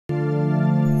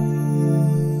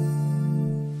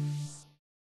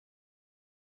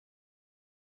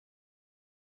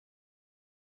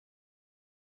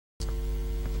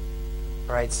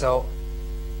All right, so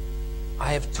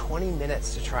I have 20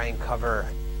 minutes to try and cover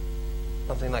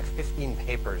something like 15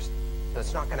 papers, so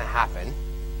it's not going to happen.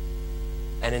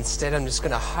 And instead, I'm just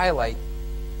going to highlight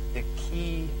the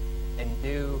key and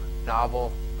new,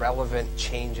 novel, relevant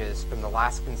changes from the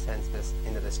last consensus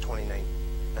into this 2019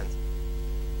 consensus.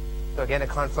 So again, a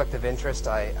conflict of interest.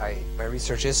 My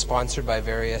research is sponsored by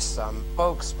various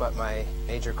folks, but my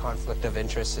major conflict of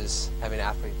interest is having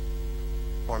athletes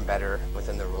perform better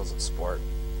within the rules of sport.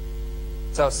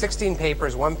 So 16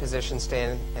 papers, 1 position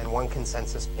stand, and 1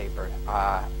 consensus paper.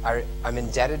 I'm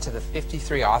indebted to the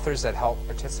 53 authors that helped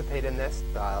participate in this.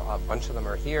 A bunch of them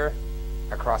are here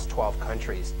across 12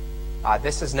 countries.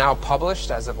 This is now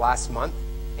published as of last month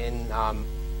in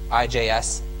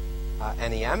IJS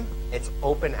NEM. It's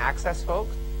open access,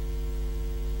 folks.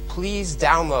 Please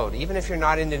download. Even if you're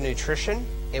not into nutrition,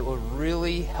 it will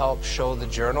really help show the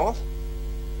journal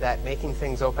that making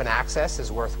things open access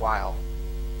is worthwhile.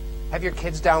 Have your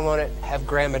kids download it. Have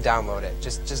grandma download it.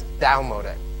 Just download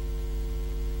it.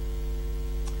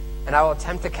 And I will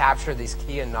attempt to capture these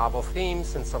key and novel themes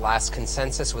since the last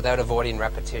consensus without avoiding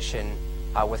repetition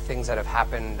with things that have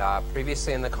happened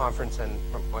previously in the conference and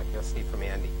from what you'll see from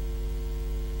Andy.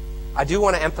 I do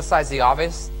want to emphasize the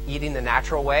obvious, eating the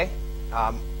natural way.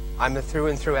 I'm a through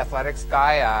and through athletics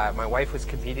guy. My wife was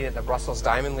competing at the Brussels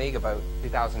Diamond League about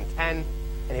 2010.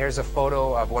 And here's a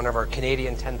photo of one of our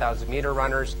Canadian 10,000 meter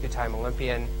runners, 2-time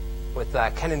Olympian, with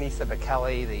Kenenisa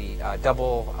Bekele, the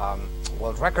double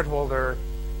world record holder,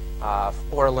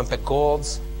 4 Olympic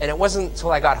golds. And it wasn't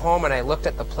until I got home and I looked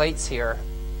at the plates here.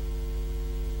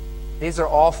 These are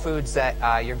all foods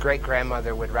that your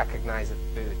great-grandmother would recognize as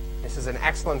food. This is an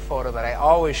excellent photo that I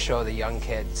always show the young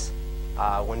kids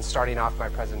when starting off my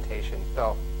presentation.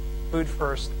 So food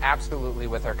first, absolutely,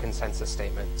 with our consensus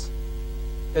statements.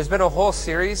 There's been a whole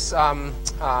series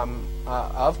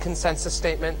of consensus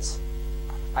statements.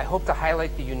 I hope to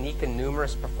highlight the unique and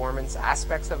numerous performance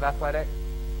aspects of athletics.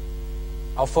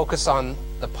 I'll focus on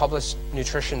the published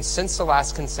nutrition since the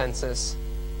last consensus,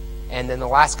 and then the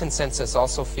last consensus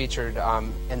also featured,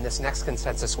 and this next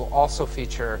consensus will also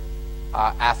feature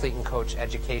athlete and coach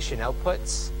education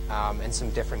outputs and some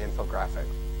different infographics.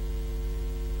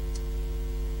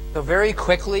 So very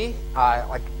quickly,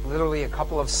 like literally a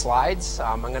couple of slides,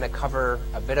 I'm going to cover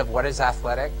a bit of what is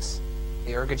athletics,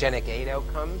 the ergogenic aid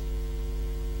outcomes,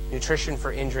 nutrition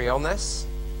for injury illness,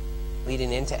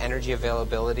 leading into energy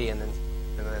availability, and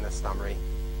then a summary.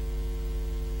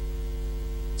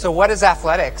 So what is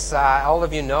athletics? All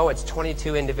of you know it's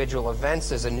 22 individual events.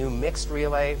 There's a new mixed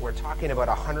relay. We're talking about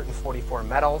 144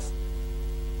 medals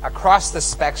across the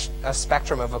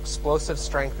spectrum of explosive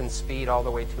strength and speed all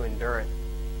the way to endurance.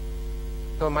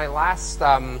 So my last,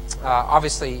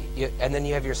 obviously, and then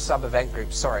you have your sub-event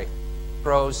groups,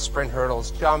 throws, sprint,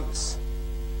 hurdles, jumps,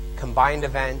 combined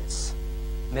events,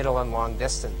 middle and long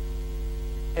distance.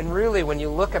 And really, when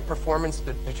you look at performance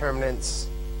determinants,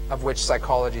 of which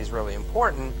psychology is really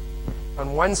important,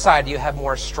 on one side you have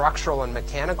more structural and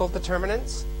mechanical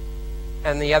determinants,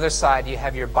 and the other side you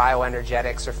have your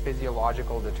bioenergetics or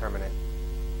physiological determinant.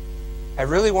 I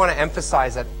really want to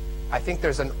emphasize that I think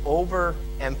there's an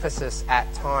overemphasis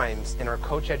at times in our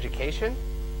coach education,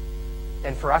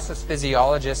 and for us as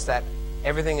physiologists, that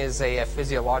everything is a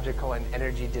physiological and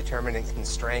energy determinant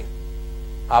constraint.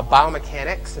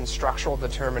 Biomechanics and structural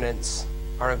determinants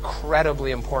are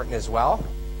incredibly important as well,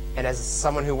 and as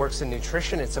someone who works in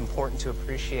nutrition, it's important to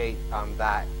appreciate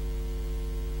that.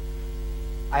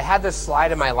 I had this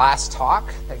slide in my last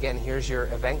talk. Again, here's your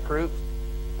event group.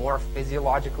 More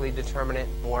physiologically determinate,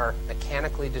 more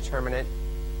mechanically determinate.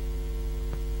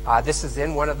 This is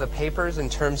in one of the papers in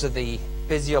terms of the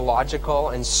physiological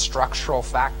and structural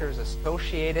factors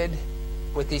associated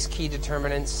with these key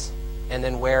determinants, and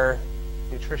then where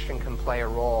nutrition can play a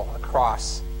role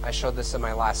across. I showed this in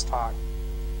my last talk.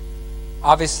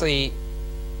 Obviously,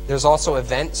 there's also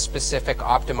event-specific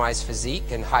optimized physique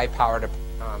and high power to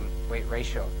weight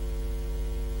ratio.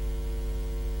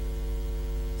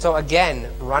 So again,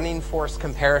 running force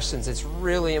comparisons, it's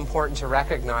really important to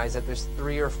recognize that there's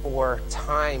 3 or 4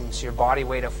 times your body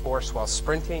weight of force while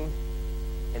sprinting.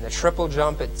 In the triple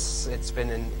jump, it's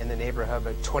been in the neighborhood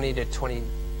of 20 to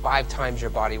 25 times your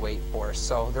body weight force.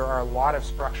 So there are a lot of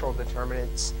structural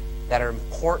determinants that are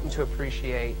important to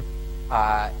appreciate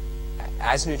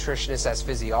as nutritionists, as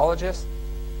physiologists.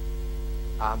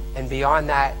 And beyond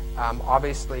that,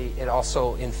 obviously, it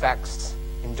also infects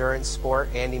endurance sport.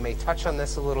 Andy may touch on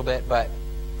this a little bit, but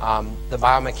the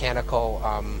biomechanical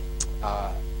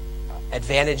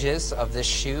advantages of this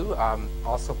shoe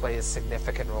also play a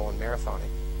significant role in marathoning.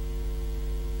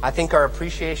 I think our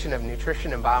appreciation of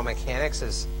nutrition and biomechanics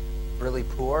is really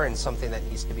poor and something that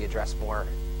needs to be addressed more in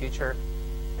the future.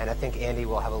 And I think Andy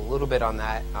will have a little bit on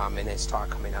that in his talk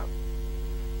coming up.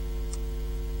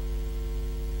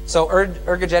 So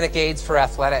ergogenic aids for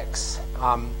athletics.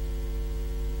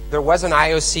 There was an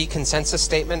IOC consensus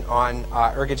statement on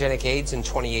ergogenic aids in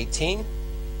 2018.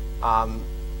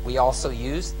 We also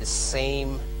used the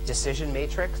same decision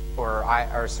matrix for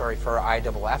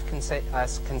IAAF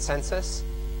consensus,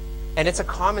 and it's a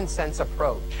common sense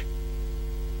approach.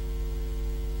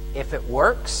 If it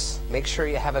works, make sure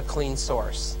you have a clean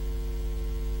source.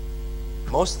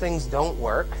 Most things don't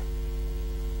work,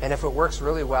 and if it works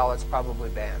really well, it's probably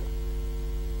banned.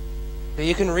 So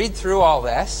you can read through all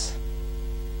this,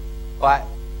 but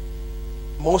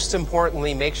most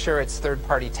importantly, make sure it's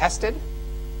third-party tested.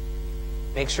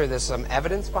 Make sure there's some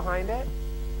evidence behind it.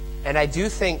 And I do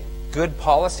think good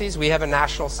policies, we have a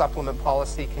national supplement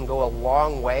policy, can go a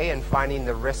long way in finding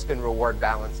the risk and reward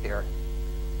balance here.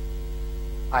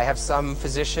 I have some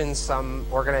physicians, some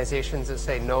organizations that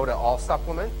say no to all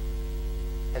supplement.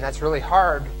 And that's really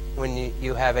hard when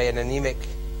you have an anemic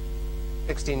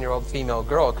 16-year-old female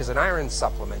girl, because an iron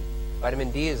supplement,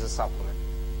 vitamin D is a supplement.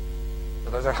 So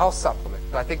those are health supplements.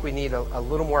 So I think we need a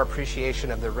little more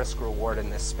appreciation of the risk reward in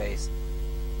this space.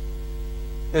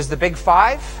 There's the big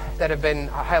five that have been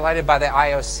highlighted by the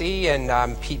IOC,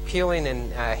 and Pete Peeling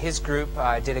and his group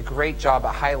did a great job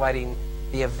at highlighting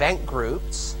the event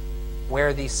groups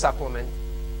where these supplements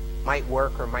might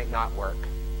work or might not work.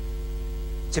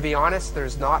 To be honest,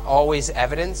 there's not always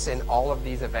evidence in all of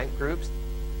these event groups,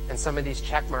 and some of these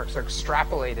check marks are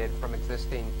extrapolated from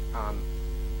existing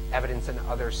evidence in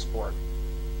other sports.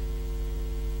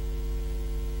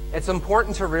 It's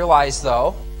important to realize,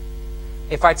 though,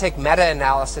 if I take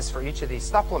meta-analysis for each of these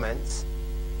supplements,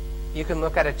 you can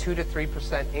look at a 2 to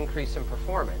 3% increase in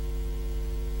performance.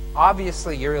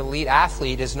 Obviously, your elite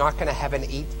athlete is not going to have an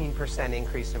 18%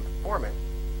 increase in performance.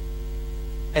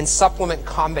 And supplement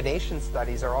combination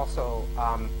studies are also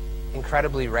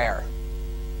incredibly rare.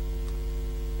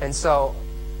 And so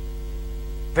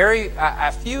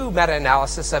a few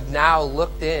meta-analyses have now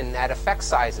looked in at effect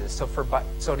sizes. So for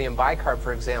sodium bicarb,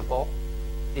 for example,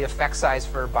 the effect size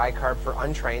for bicarb for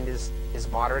untrained is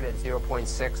moderate at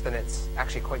 0.6, and it's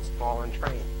actually quite small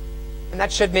untrained. And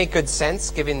that should make good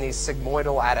sense given the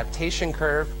sigmoidal adaptation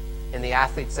curve in the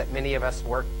athletes that many of us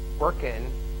work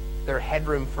in. Their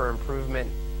headroom for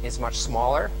improvement is much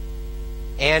smaller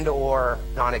and or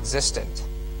non-existent.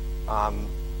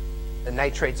 The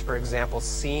nitrates, for example,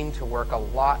 seem to work a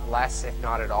lot less, if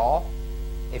not at all,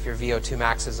 if your VO2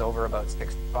 max is over about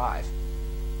 65.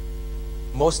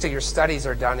 Most of your studies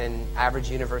are done in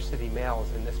average university males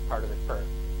in this part of the curve.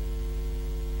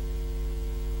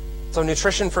 So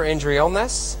nutrition for injury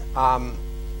illness.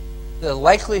 The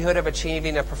likelihood of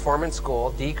achieving a performance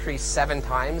goal decreased 7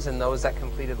 times in those that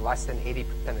completed less than 80%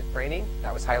 of training.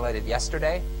 That was highlighted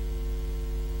yesterday.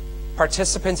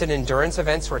 Participants in endurance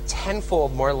events were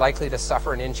 10-fold more likely to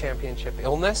suffer an in-championship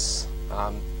illness.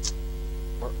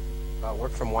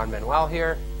 Work from Juan Manuel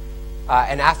here.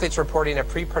 And athletes reporting a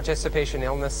pre-participation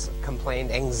illness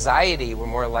complained anxiety were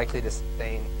more likely to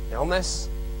sustain illness.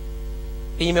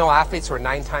 Female athletes were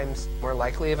 9 times more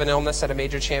likely of an illness at a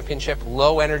major championship.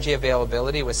 Low energy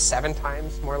availability was 7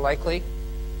 times more likely.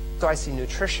 So I see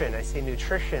nutrition, I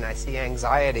see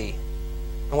anxiety.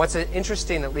 And what's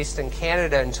interesting, at least in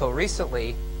Canada until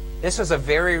recently, this was a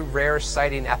very rare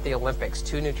sighting at the Olympics,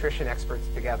 2 nutrition experts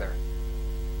together.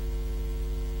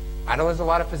 I know there's a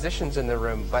lot of physicians in the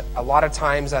room, but a lot of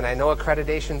times, and I know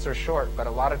accreditations are short, but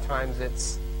a lot of times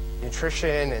it's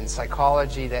nutrition and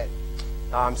psychology that,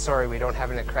 I'm sorry, we don't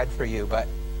have an accred for you, but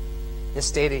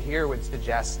this data here would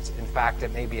suggest, in fact,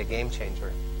 it may be a game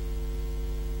changer.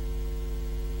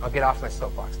 I'll get off my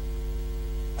soapbox.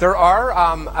 There are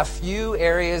a few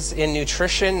areas in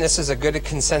nutrition. This is a good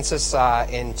consensus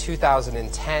in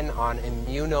 2010 on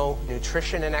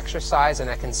immunonutrition and exercise, and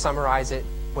I can summarize it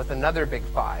with another big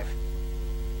 5.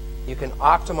 You can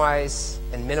optimize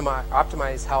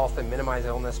health and minimize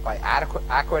illness by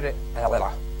adequate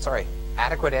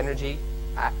energy,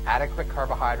 adequate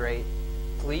carbohydrate,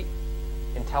 sleep,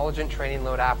 intelligent training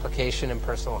load application, and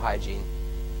personal hygiene.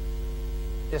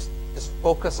 Just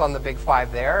focus on the big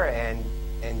 5 there,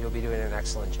 and you'll be doing an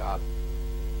excellent job.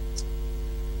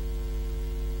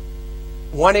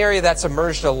 One area that's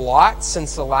emerged a lot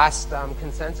since the last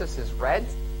consensus is RED,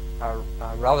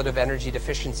 relative energy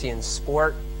deficiency in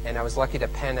sport. And I was lucky to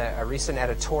pen a recent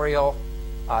editorial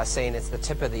saying it's the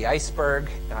tip of the iceberg.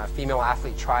 Female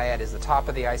athlete triad is the top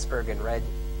of the iceberg, and RED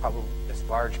probably this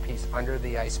large piece under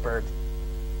the iceberg.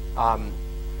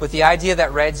 with the idea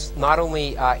that REDS not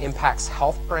only impacts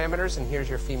health parameters, and here's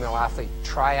your female athlete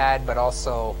triad, but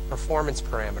also performance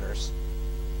parameters.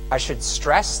 I should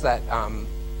stress that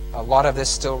a lot of this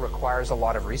still requires a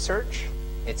lot of research.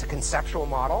 It's a conceptual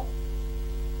model,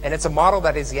 and it's a model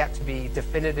that is yet to be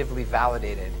definitively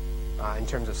validated in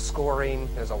terms of scoring.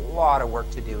 There's a lot of work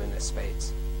to do in this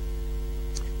space.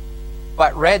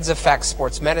 But REDS affects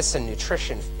sports medicine,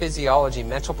 nutrition, physiology,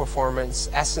 mental performance,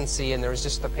 S&C, and there was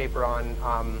just a paper on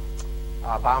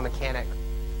biomechanics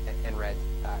and REDS.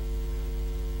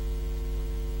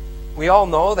 We all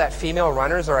know that female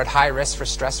runners are at high risk for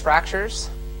stress fractures,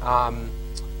 but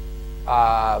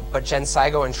Jen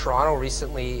Saigo in Toronto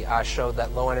recently showed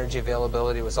that low energy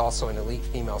availability was also in elite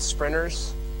female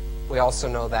sprinters. We also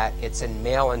know that it's in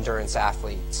male endurance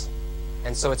athletes.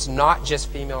 And so it's not just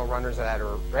female runners that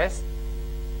are at risk.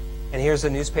 And here's a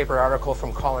newspaper article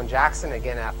from Colin Jackson,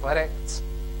 again, athletics.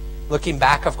 Looking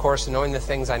back, of course, knowing the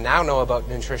things I now know about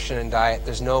nutrition and diet,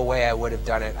 there's no way I would have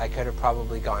done it. I could have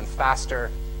probably gone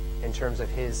faster in terms of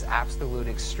his absolute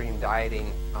extreme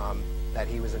dieting that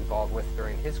he was involved with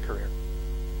during his career.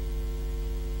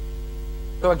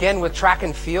 So again, with track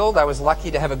and field, I was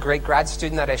lucky to have a great grad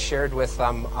student that I shared with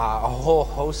a whole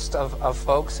host of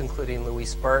folks, including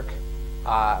Louise Burke.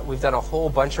 We've done a whole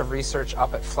bunch of research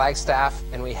up at Flagstaff,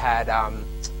 and we had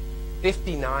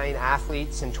 59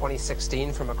 athletes in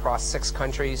 2016 from across 6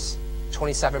 countries.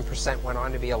 27% went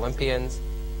on to be Olympians,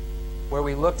 where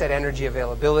we looked at energy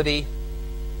availability.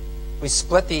 We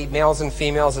split the males and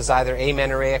females as either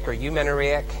amenorrheic or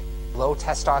eumenorrheic, low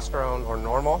testosterone or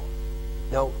normal.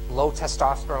 Note, low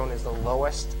testosterone is the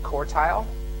lowest quartile.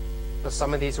 So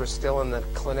some of these were still in the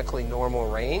clinically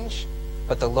normal range,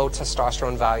 but the low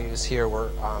testosterone values here were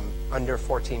under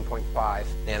 14.5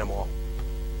 nanomole.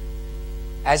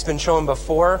 As been shown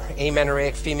before,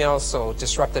 amenorrheic females, so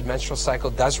disrupted menstrual cycle,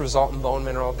 does result in bone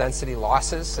mineral density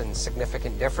losses and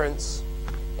significant difference.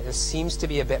 There seems to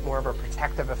be a bit more of a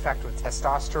protective effect with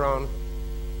testosterone.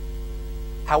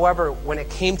 However, when it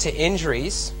came to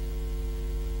injuries,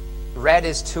 red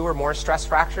is 2 or more stress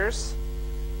fractures,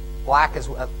 black is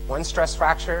 1 stress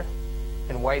fracture,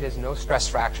 and white is no stress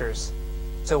fractures.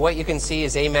 So what you can see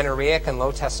is amenorrheic and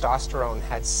low testosterone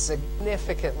had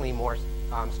significantly more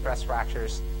stress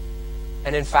fractures.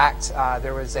 And in fact,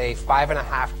 there was a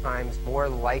 5.5 times more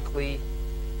likely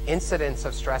incidence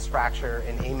of stress fracture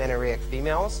in amenorrheic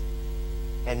females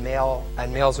and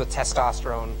males with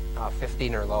testosterone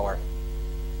 15 or lower.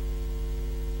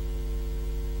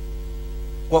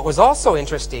 What was also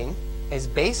interesting is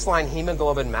baseline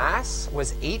hemoglobin mass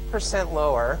was 8%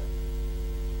 lower,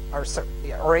 or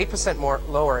 8% more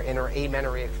lower in our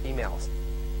amenorrheic females.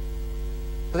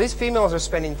 So these females are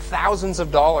spending thousands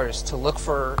of dollars to look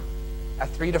for a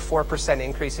 3 to 4%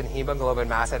 increase in hemoglobin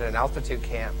mass at an altitude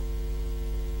camp.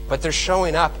 But they're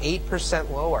showing up 8%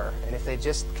 lower, and if they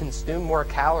just consume more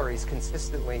calories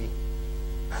consistently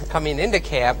coming into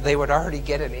camp, they would already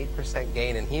get an 8%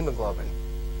 gain in hemoglobin.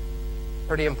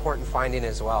 Pretty important finding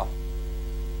as well.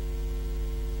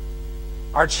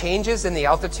 Our changes in the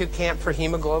altitude camp for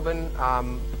hemoglobin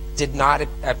did not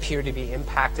appear to be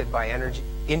impacted by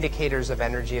indicators of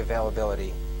energy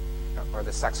availability or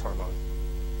the sex hormone.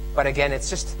 But again, it's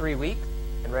just 3 weeks,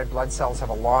 and red blood cells have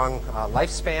a long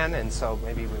lifespan, and so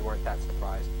maybe we weren't that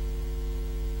surprised.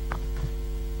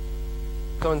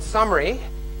 So in summary,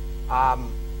 I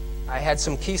had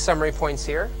some key summary points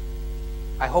here.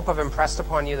 I hope I've impressed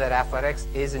upon you that athletics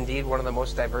is indeed one of the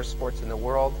most diverse sports in the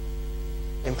world.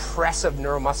 Impressive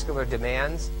neuromuscular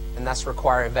demands, and thus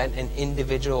require event and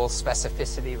individual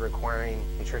specificity requiring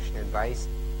nutrition advice.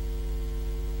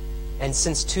 And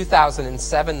since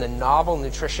 2007, the novel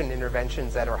nutrition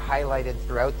interventions that are highlighted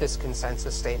throughout this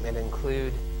consensus statement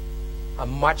include a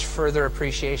much further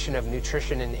appreciation of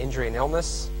nutrition in injury and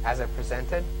illness as I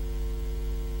presented,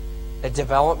 the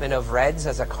development of REDS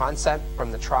as a concept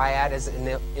from the triad as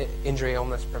injury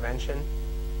illness prevention,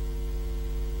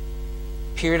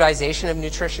 periodization of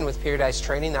nutrition with periodized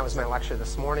training. That was my lecture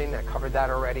this morning. I covered that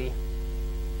already.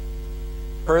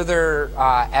 Further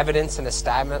evidence and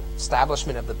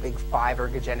establishment of the big 5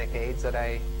 ergogenic aids that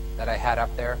I had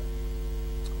up there.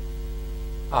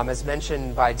 As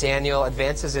mentioned by Daniel,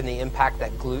 advances in the impact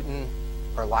that gluten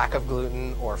or lack of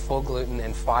gluten or full gluten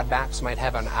and FODMAPs might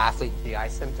have on athlete GI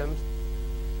symptoms.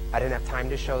 I didn't have time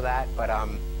to show that, but I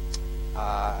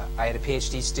had a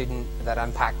PhD student that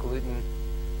unpacked gluten,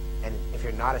 and if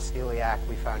you're not a celiac,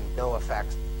 we found no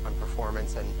effects on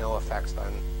performance and no effects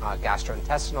on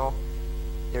gastrointestinal.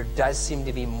 There does seem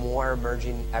to be more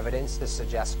emerging evidence to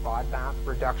suggest FODMAP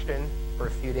reduction for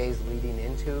a few days leading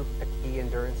into a key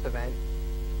endurance event.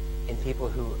 in people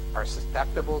who are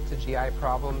susceptible to GI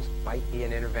problems might be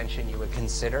an intervention you would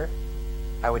consider.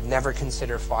 I would never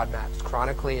consider FODMAPs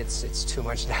chronically. It's too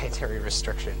much dietary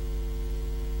restriction.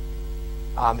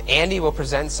 Andy will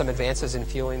present some advances in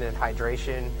fueling and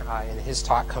hydration in his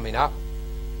talk coming up.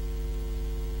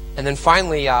 And then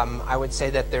finally, I would say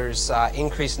that there's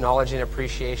increased knowledge and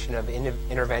appreciation of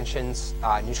interventions,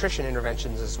 nutrition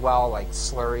interventions as well, like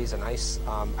slurries and ice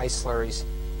slurries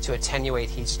to attenuate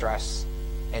heat stress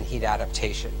and heat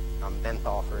adaptation,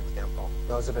 menthol, for example.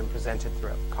 Those have been presented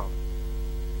throughout the conference.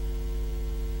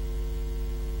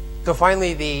 So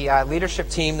finally, the leadership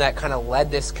team that kind of led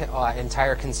this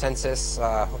entire consensus,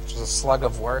 which was a slug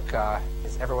of work,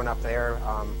 is everyone up there.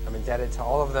 I'm indebted to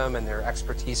all of them and their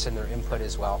expertise and their input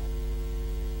as well.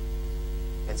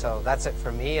 And so that's it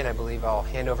from me, and I believe I'll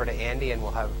hand over to Andy, and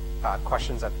we'll have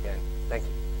questions at the end. Thank you.